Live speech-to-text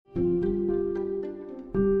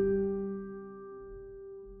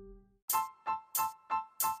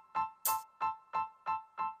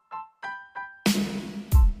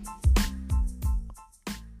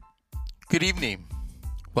Good evening.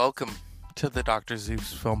 Welcome to the Dr.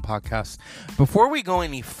 Zeus Film Podcast. Before we go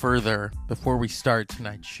any further, before we start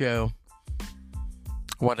tonight's show,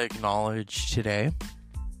 I want to acknowledge today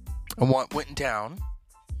and what went down.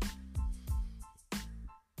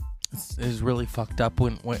 This is really fucked up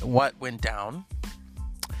what went down.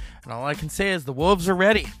 And all I can say is the wolves are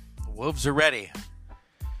ready. The wolves are ready.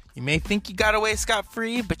 You may think you got away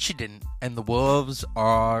scot-free, but you didn't. And the wolves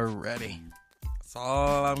are ready. That's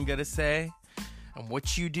all I'm going to say. And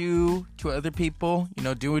what you do to other people,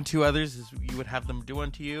 doing to others is you would have them do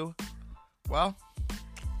unto you. Well,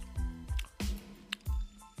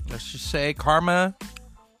 let's just say karma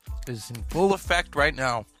is in full effect right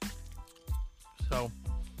now. So,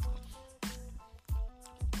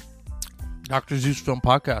 Dr. Zeus Film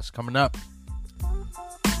Podcast coming up.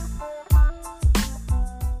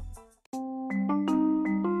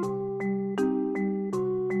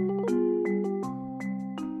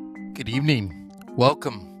 Good evening.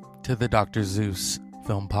 Welcome to the Dr. Zeus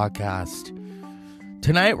Film Podcast.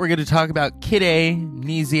 Tonight we're going to talk about Kid A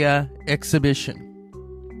Amnesia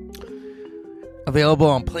Exhibition. Available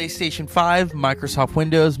on PlayStation 5, Microsoft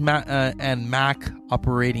Windows, and Mac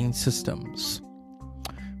operating systems.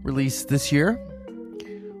 Released this year.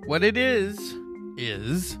 What it is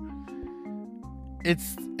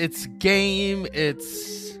it's game,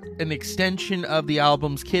 it's an extension of the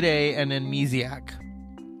albums Kid A and Amnesiac.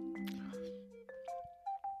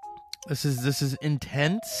 This is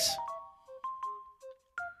intense.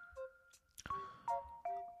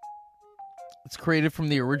 It's created from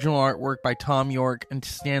the original artwork by Tom York and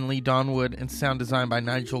Stanley Donwood and sound design by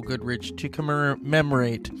Nigel Goodrich to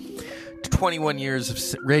commemorate 21 years of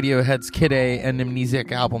Radiohead's Kid A and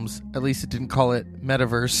Amnesiac albums. At least it didn't call it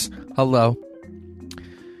Metaverse. Hello.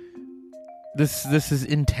 This is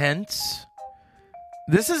intense.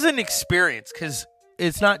 This is an experience because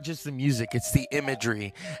it's not just the music, it's the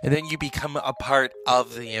imagery. And then you become a part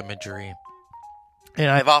of the imagery. And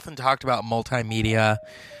I've often talked about multimedia,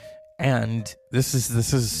 and this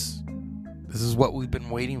is what we've been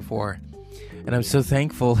waiting for. And I'm so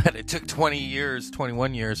thankful that it took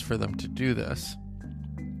 21 years for them to do this.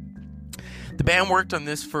 The band worked on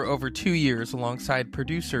this for over 2 years alongside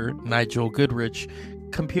producer Nigel Goodrich,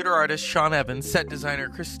 computer artist Sean Evans, set designer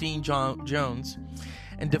Christine Jones,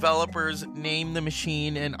 and developers Name the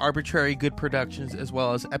Machine and Arbitrary Good Productions, as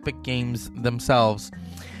well as Epic Games themselves.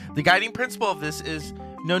 The guiding principle of this is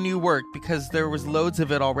no new work, because there was loads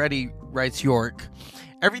of it already, writes York.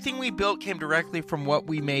 Everything we built came directly from what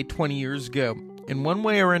we made 20 years ago, in one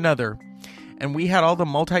way or another, and we had all the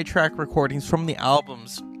multi-track recordings from the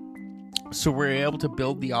albums, so we were able to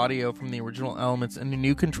build the audio from the original elements in a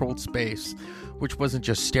new controlled space, which wasn't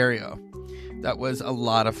just stereo. That was a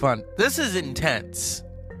lot of fun. This is intense.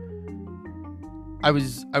 I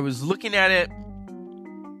was looking at it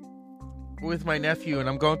with my nephew, and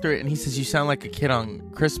I'm going through it, and he says, "You sound like a kid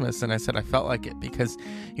on Christmas." And I said, I felt like it, because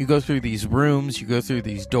you go through these rooms, you go through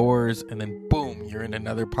these doors, and then boom, you're in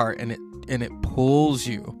another part, and it pulls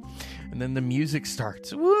you. And then the music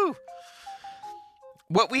starts. Woo!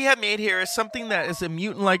 What we have made here is something that is a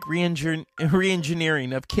mutant-like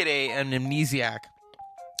re-engineering of Kid A and Amnesiac.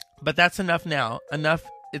 But that's enough now. Enough,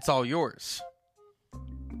 it's all yours.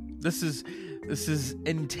 This is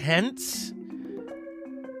intense.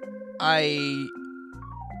 I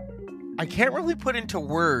can't really put into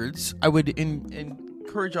words. I would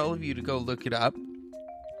encourage all of you to go look it up.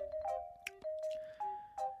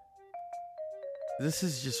 This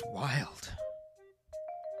is just wild.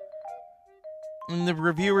 And the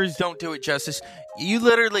reviewers don't do it justice. You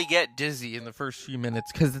literally get dizzy in the first few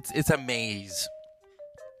minutes because it's a maze.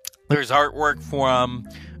 There's artwork from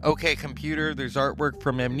OK Computer. There's artwork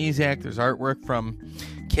from Amnesiac. There's artwork from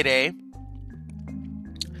Kid A.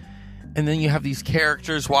 And then you have these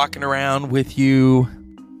characters walking around with you.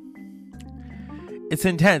 It's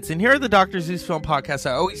intense. And here at the Dr. Zeus Film Podcast,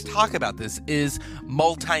 I always talk about this, is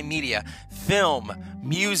multimedia. Film,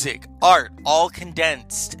 music, art, all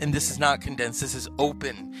condensed. And this is not condensed. This is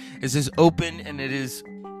open. This is open, and it is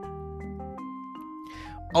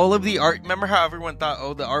all of the art. Remember how everyone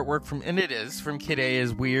thought, the artwork from Kid A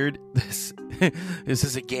is weird? This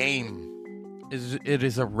is a game. It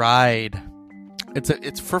is a ride.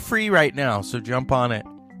 It's for free right now, so jump on it.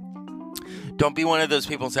 Don't be one of those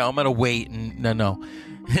people and say, I'm going to wait. And no.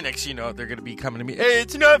 Next you know, they're going to be coming to me, hey,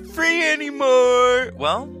 it's not free anymore.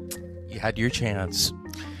 Well, you had your chance.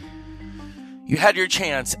 You had your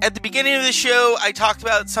chance. At the beginning of the show, I talked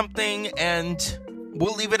about something, and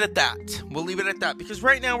we'll leave it at that. We'll leave it at that, because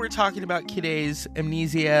right now we're talking about Kid A's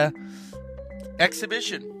Amnesia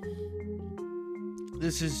exhibition.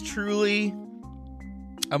 This is truly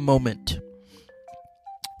a moment.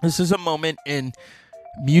 This is a moment in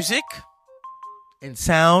music, in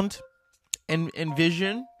sound, in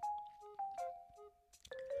vision.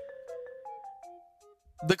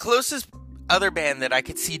 The closest other band that I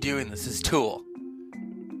could see doing this is Tool.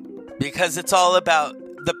 Because it's all about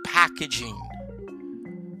the packaging.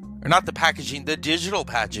 Or not the packaging, the digital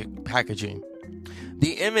packaging.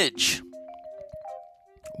 The image.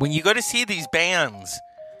 When you go to see these bands,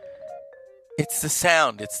 it's the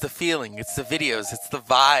sound, it's the feeling, it's the videos, it's the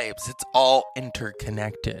vibes. It's all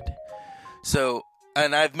interconnected. So,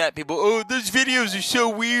 and I've met people, oh, those videos are so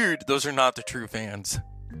weird. Those are not the true fans.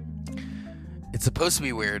 It's supposed to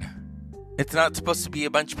be weird. It's not supposed to be a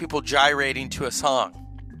bunch of people gyrating to a song.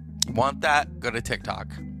 You want that? Go to TikTok.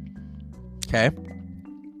 Okay?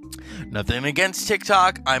 Nothing against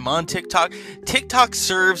TikTok. I'm on TikTok. TikTok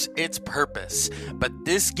serves its purpose. But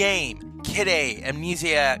this game, Kid A,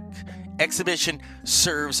 Amnesiac Exhibition,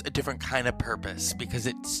 serves a different kind of purpose because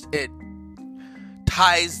it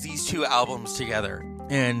ties these two albums together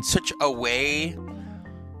in such a way.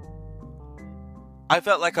 I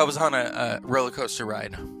felt like I was on a roller coaster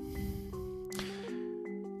ride.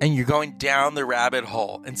 And you're going down the rabbit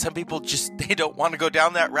hole. And some people they don't want to go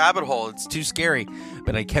down that rabbit hole. It's too scary.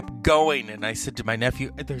 But I kept going, and I said to my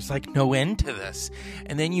nephew, there's like no end to this.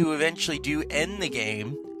 And then you eventually do end the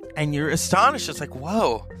game, and you're astonished. It's like,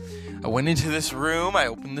 whoa. I went into this room, I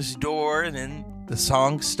opened this door, and then the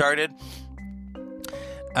song started.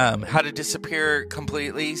 How to Disappear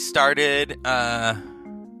Completely started.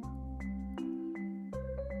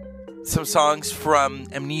 Some songs from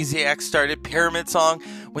Amnesiac started. Pyramid Song.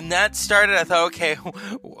 When that started, I thought, okay,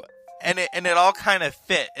 and it all kind of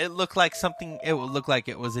fit. It looked like something. It would look like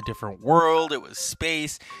it was a different world. It was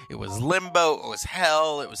space. It was limbo. It was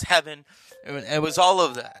hell. It was heaven. It was all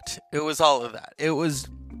of that. It was all of that. It was.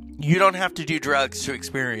 You don't have to do drugs to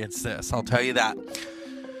experience this. I'll tell you that.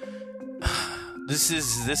 This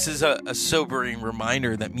is a sobering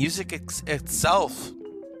reminder that music itself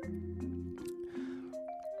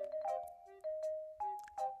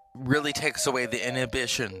really takes away the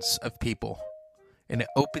inhibitions of people, and it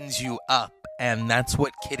opens you up. And that's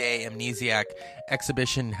what Kid A Amnesiac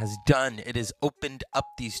Exhibition has done. It has opened up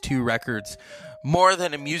these two records more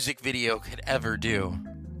than a music video could ever do.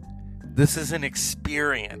 This is an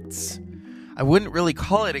experience. I wouldn't really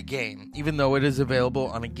call it a game, even though it is available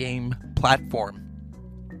on a game platform.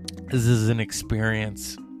 This is an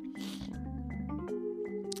experience.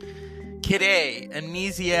 Kid A,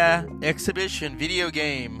 Amnesia Exhibition video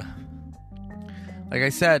game. Like I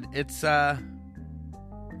said, it's I'm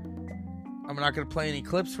not going to play any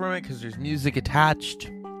clips from it because there's music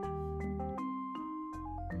attached.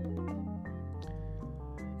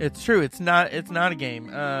 It's true, it's not a game.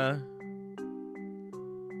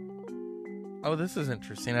 Oh, this is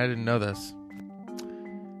interesting. I didn't know this.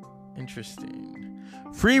 Interesting.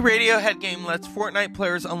 Free Radiohead game lets Fortnite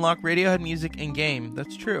players unlock Radiohead music in game.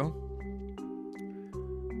 That's true.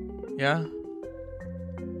 Yeah.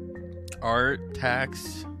 Art,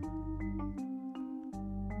 text.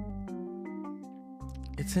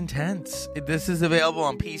 It's intense. This is available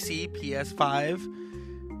on PC, PS5,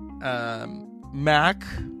 Mac.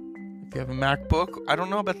 If you have a MacBook. I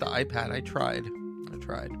don't know about the iPad. I tried.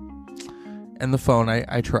 And the phone,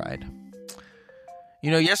 I tried.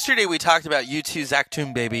 You know, yesterday we talked about U2's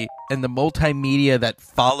Achtung Baby and the multimedia that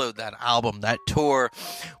followed that album. That tour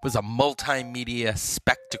was a multimedia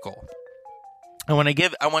spectacle. I want to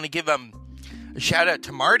give a shout out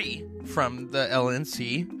to Marty from the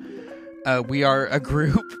LNC. We are a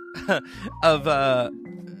group of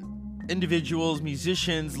individuals,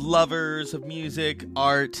 musicians, lovers of music,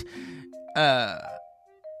 art,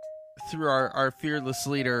 through our fearless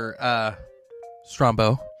leader,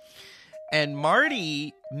 Strombo. And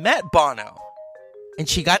Marty met Bono, and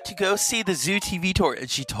she got to go see the Zoo TV tour, and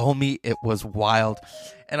she told me it was wild.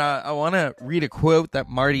 And I want to read a quote that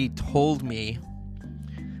Marty told me.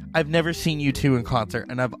 I've never seen U2 in concert,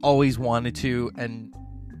 and I've always wanted to, and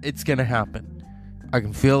it's going to happen. I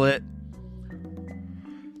can feel it.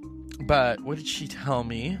 But what did she tell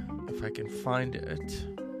me? If I can find it.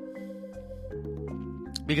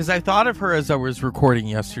 Because I thought of her as I was recording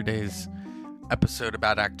yesterday's episode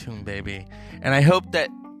about Achtung Baby. And I hope that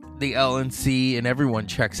the LNC and everyone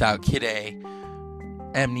checks out Kid A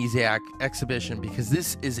Amnesiac Exhibition, because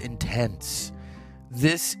this is intense.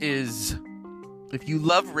 This is, if you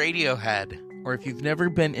love Radiohead, or if you've never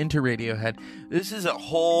been into Radiohead, this is a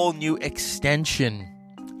whole new extension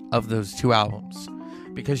of those two albums.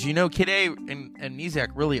 Because you know, Kid A and Amnesiac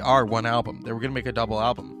really are one album. They were going to make a double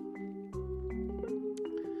album.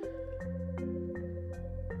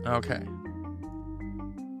 Okay.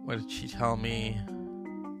 What did she tell me?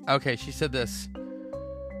 Okay, she said this.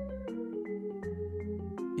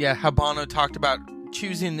 Yeah, how Bono talked about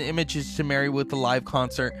choosing the images to marry with the live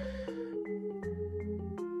concert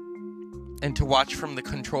and to watch from the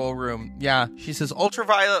control room. Yeah, she says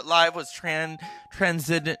Ultraviolet Live was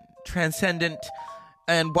transcendent,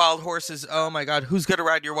 and Wild Horses. Oh my God, who's gonna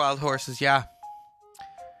ride your wild horses? Yeah,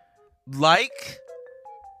 like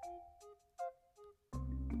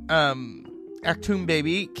Achtung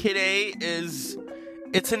Baby, Kid A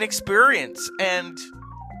it's an experience, and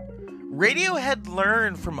Radiohead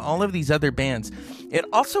learned from all of these other bands. It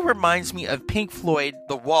also reminds me of Pink Floyd,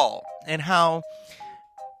 The Wall, and how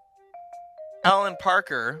Alan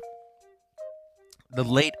Parker, the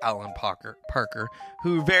late Alan Parker,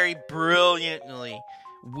 who very brilliantly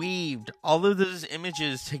weaved all of those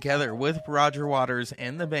images together with Roger Waters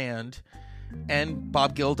and the band and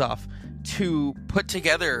Bob Geldof to put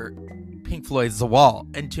together Pink Floyd's The Wall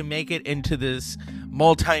and to make it into this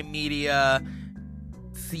multimedia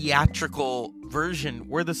theatrical version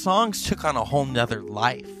where the songs took on a whole nother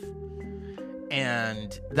life.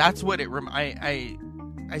 And that's what it I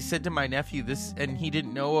said to my nephew this, and he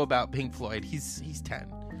didn't know about Pink Floyd. He's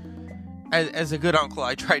 10. As a good uncle,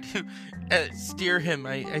 I try to steer him.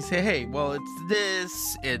 I say, hey, well, it's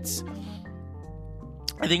this.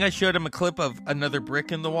 I think I showed him a clip of Another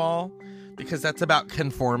Brick in the Wall, because that's about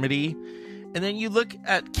conformity. And then you look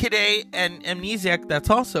at Kid A and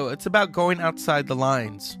Amnesiac, it's about going outside the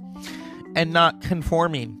lines and not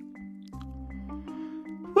conforming.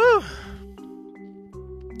 Woo!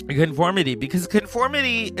 Conformity, because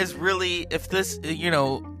conformity is really, if this,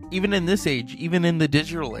 even in this age, even in the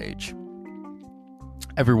digital age,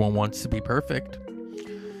 everyone wants to be perfect.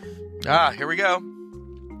 Here we go.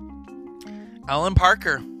 Alan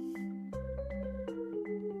Parker.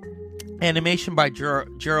 Animation by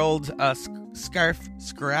Gerald Scaraf.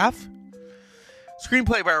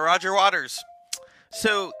 Screenplay by Roger Waters.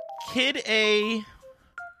 So, Kid A,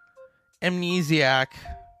 Amnesiac.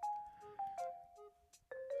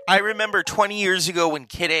 I remember 20 years ago when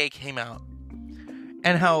Kid A came out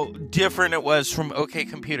and how different it was from OK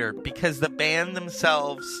Computer, because the band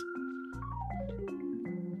themselves,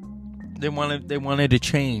 they wanted to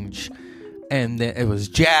change. And it was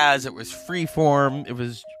jazz, it was freeform, it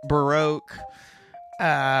was Baroque.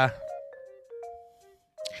 And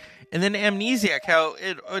then Amnesiac, how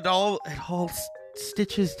it all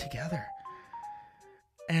stitches together.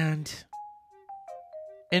 And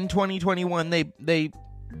in 2021, they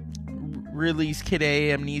released Kid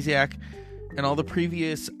A, Amnesiac, and all the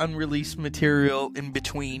previous unreleased material in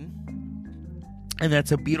between. And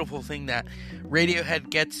that's a beautiful thing that Radiohead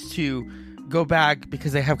gets to go back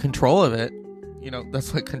because they have control of it.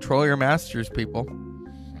 That's like control your masters, people.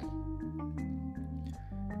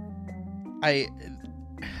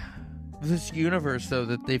 This universe, though,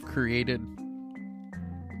 that they've created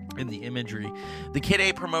in the imagery. The Kid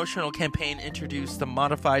A promotional campaign introduced the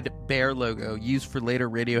modified bear logo used for later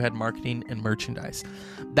Radiohead marketing and merchandise.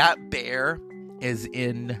 That bear is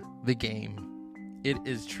in the game. It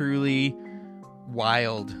is truly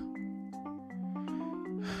wild.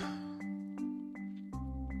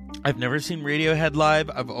 I've never seen Radiohead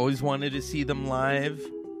live. I've always wanted to see them live.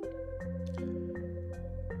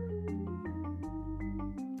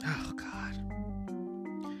 Oh, God.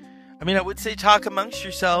 I mean, I would say talk amongst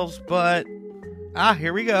yourselves, but...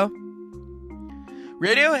 here we go.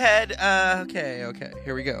 Radiohead, okay,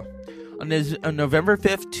 here we go. On November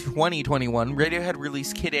 5th, 2021, Radiohead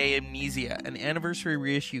released Kid A Amnesia, an anniversary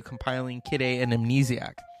reissue compiling Kid A and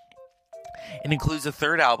Amnesiac. It includes a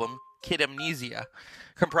third album, Kid Amnesia,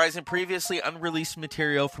 comprising previously unreleased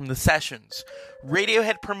material from the sessions.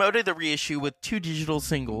 Radiohead promoted the reissue with 2 digital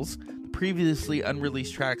singles, the previously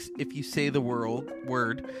unreleased tracks If You Say the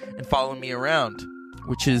Word and Follow Me Around,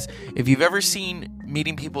 which is, if you've ever seen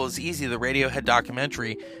Meeting People Is Easy, the Radiohead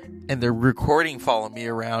documentary, and they're recording Follow Me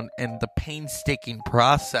Around and the painstaking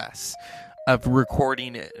process of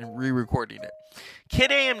recording it and re-recording it.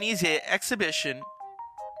 Kid A Amnesia exhibition,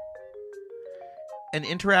 an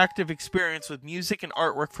interactive experience with music and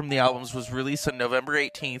artwork from the albums, was released on November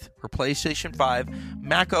 18th for PlayStation 5,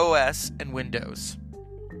 Mac OS, and Windows.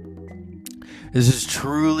 This is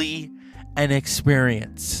truly an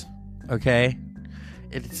experience, okay?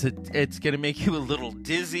 It's going to make you a little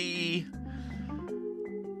dizzy.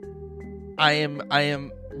 I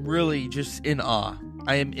am really just in awe.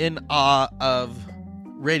 I am in awe of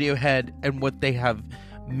Radiohead and what they have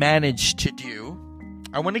managed to do.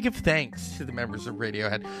 I want to give thanks to the members of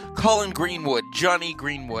Radiohead: Colin Greenwood, Johnny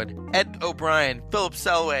Greenwood, Ed O'Brien, Philip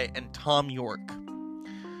Selway, and Tom York,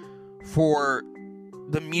 for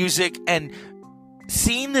the music and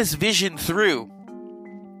seeing this vision through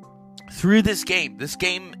this game. This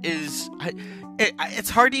game is... it's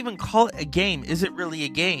hard to even call it a game. Is it really a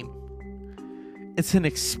game? It's an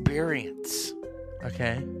experience.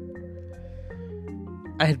 Okay?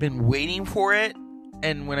 I had been waiting for it,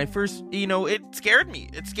 and when I first... it scared me.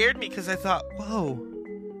 It scared me because I thought, whoa...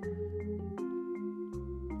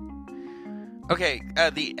 Okay,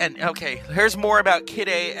 here's more about Kid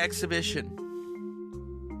A Exhibition.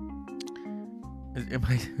 Am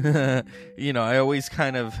I, I always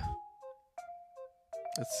kind of...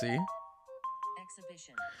 Let's see.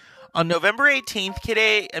 Exhibition. On November 18th, Kid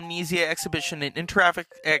A Amnesia Exhibition, an interactive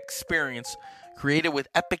experience created with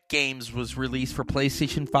Epic Games, was released for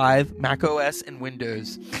PlayStation 5, Mac OS, and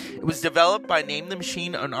Windows. It was developed by Name the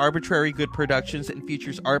Machine on Arbitrary Good Productions and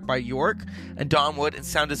features art by York and Don Wood and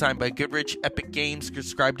sound design by Goodrich. Epic Games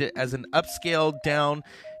described it as an upscaled down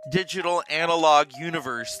digital analog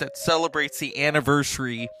universe that celebrates the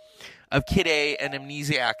anniversary of Kid A and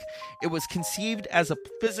Amnesiac. It was conceived as a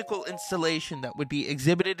physical installation that would be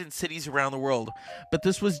exhibited in cities around the world, but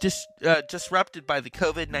this was disrupted by the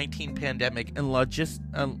COVID-19 pandemic and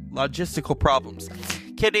logistical problems.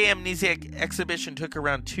 Kid A Amnesiac Exhibition took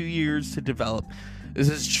around 2 years to develop. This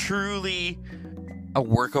is truly a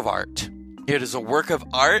work of art. It is a work of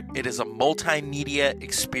art. It is a multimedia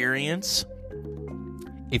experience.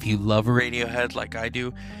 If you love Radiohead like I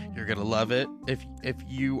do, you're gonna love it. If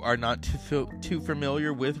you are not too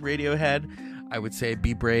familiar with Radiohead, I would say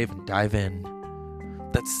be brave and dive in.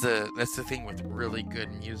 That's the thing with really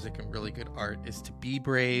good music and really good art, is to be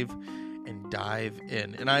brave and dive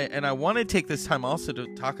in. And I want to take this time also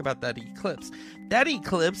to talk about that eclipse. That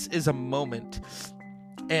eclipse is a moment,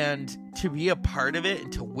 and to be a part of it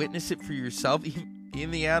and to witness it for yourself.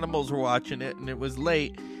 Even the animals were watching it, and it was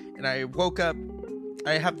late, and I woke up.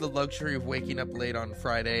 I have the luxury of waking up late on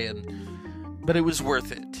Friday, but it was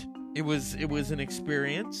worth it. It was an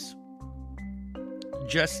experience.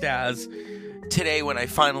 Just as today, when I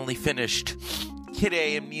finally finished Kid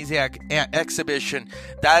A Amnesiac Exhibition,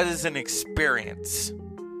 that is an experience.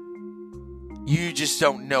 You just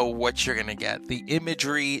don't know what you're gonna get. The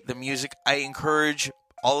imagery, the music. I encourage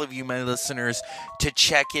all of you, my listeners, to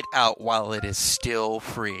check it out while it is still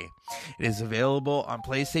free. It is available on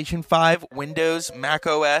PlayStation 5, Windows, Mac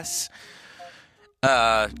OS.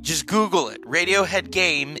 Just Google it, Radiohead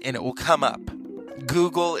game, and it will come up.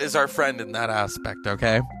 Google is our friend in that aspect,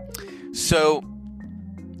 okay? So,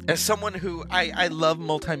 as someone who, I love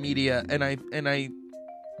multimedia, and I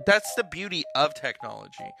that's the beauty of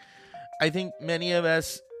technology. I think many of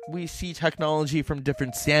us, we see technology from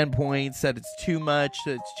different standpoints, that it's too much,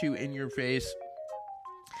 that it's too in your face.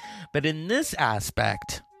 But in this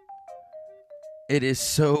aspect, it is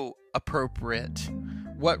so appropriate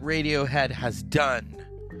what Radiohead has done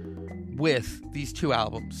with these two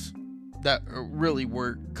albums that really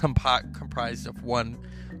were comprised of one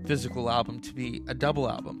physical album to be a double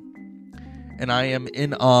album. And I am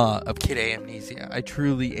in awe of Kid A Amnesia. I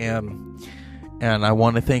truly am. And I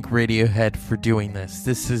want to thank Radiohead for doing this.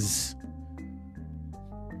 This is...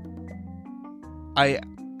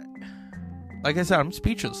 like I said, I'm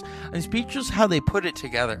speechless. I'm speechless how they put it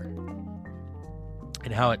together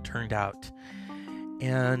and how it turned out.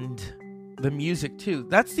 And the music, too.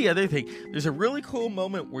 That's the other thing. There's a really cool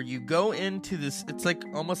moment where you go into this... It's like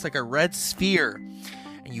almost like a red sphere.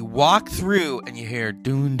 And you walk through and you hear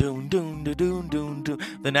doon, doon, doon, doon, doon, doon, doon,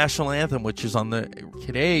 the national anthem, which is on the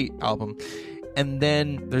Kid A album. And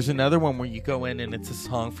then there's another one where you go in and it's a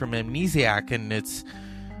song from Amnesiac, and it's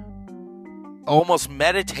almost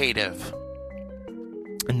meditative.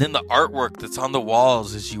 And then the artwork that's on the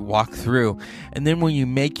walls as you walk through. And then when you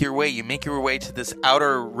make your way to this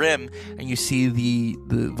outer rim, and you see the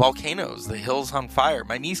volcanoes, the hills on fire.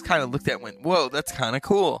 My niece kind of looked at it and went, whoa, that's kind of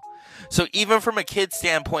cool. So even from a kid's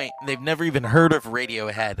standpoint, they've never even heard of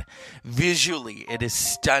Radiohead. Visually, it is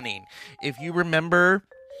stunning. If you remember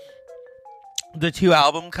the two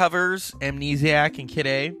album covers, Amnesiac and Kid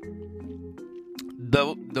A,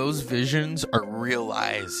 those visions are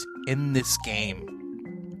realized in this game.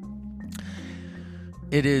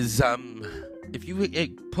 It is, if you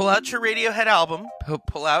pull out your Radiohead album,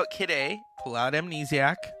 pull out Kid A, pull out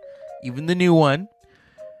Amnesiac, even the new one,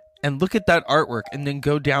 and look at that artwork, and then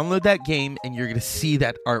go download that game, and you're going to see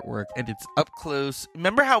that artwork, and it's up close.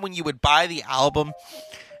 Remember how when you would buy the album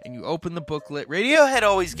and you open the booklet, Radiohead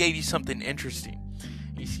always gave you something interesting.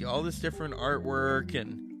 You see all this different artwork,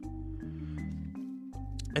 and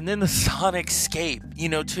then the sonicascape,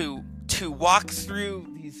 to walk through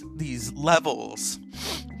these levels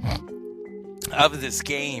of this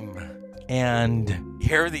game and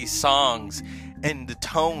hear these songs and the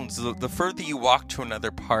tones, the further you walk to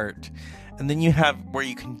another part. And then you have where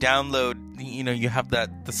you can download, you have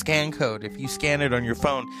the scan code. If you scan it on your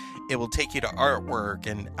phone, it will take you to artwork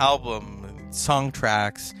and album and song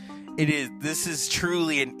tracks. This is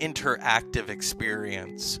truly an interactive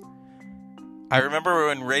experience. I remember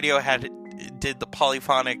when Radiohead did the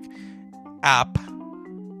polyphonic app,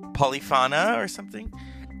 Polyphona or something,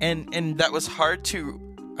 and that was hard to.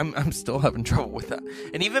 I'm still having trouble with that.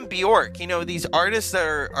 And even Bjork, these artists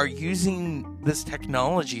that are using this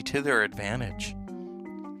technology to their advantage.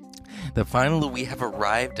 That finally we have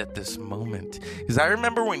arrived at this moment. Because I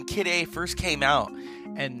remember when Kid A first came out,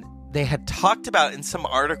 and they had talked about in some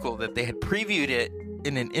article that they had previewed it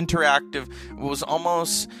in an interactive, it was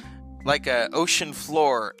almost like a ocean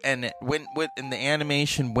floor, and it went with, and the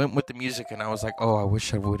animation went with the music, and I was like, oh, I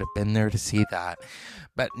wish I would have been there to see that.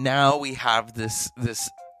 But now we have this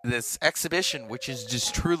exhibition, which is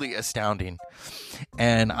just truly astounding.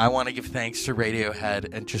 And I want to give thanks to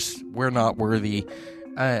Radiohead, and just, We're Not Worthy.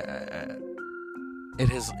 It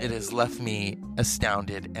has left me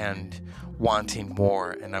astounded and wanting more,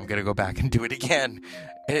 and I'm going to go back and do it again.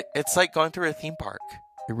 It's like going through a theme park.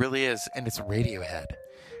 It really is. And it's Radiohead.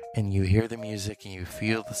 And you hear the music, and you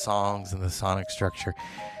feel the songs and the sonic structure.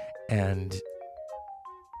 And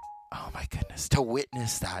oh my goodness, to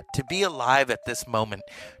witness that, to be alive at this moment,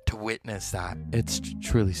 to witness that, it's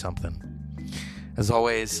truly something. As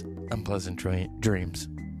always, unpleasant dreams.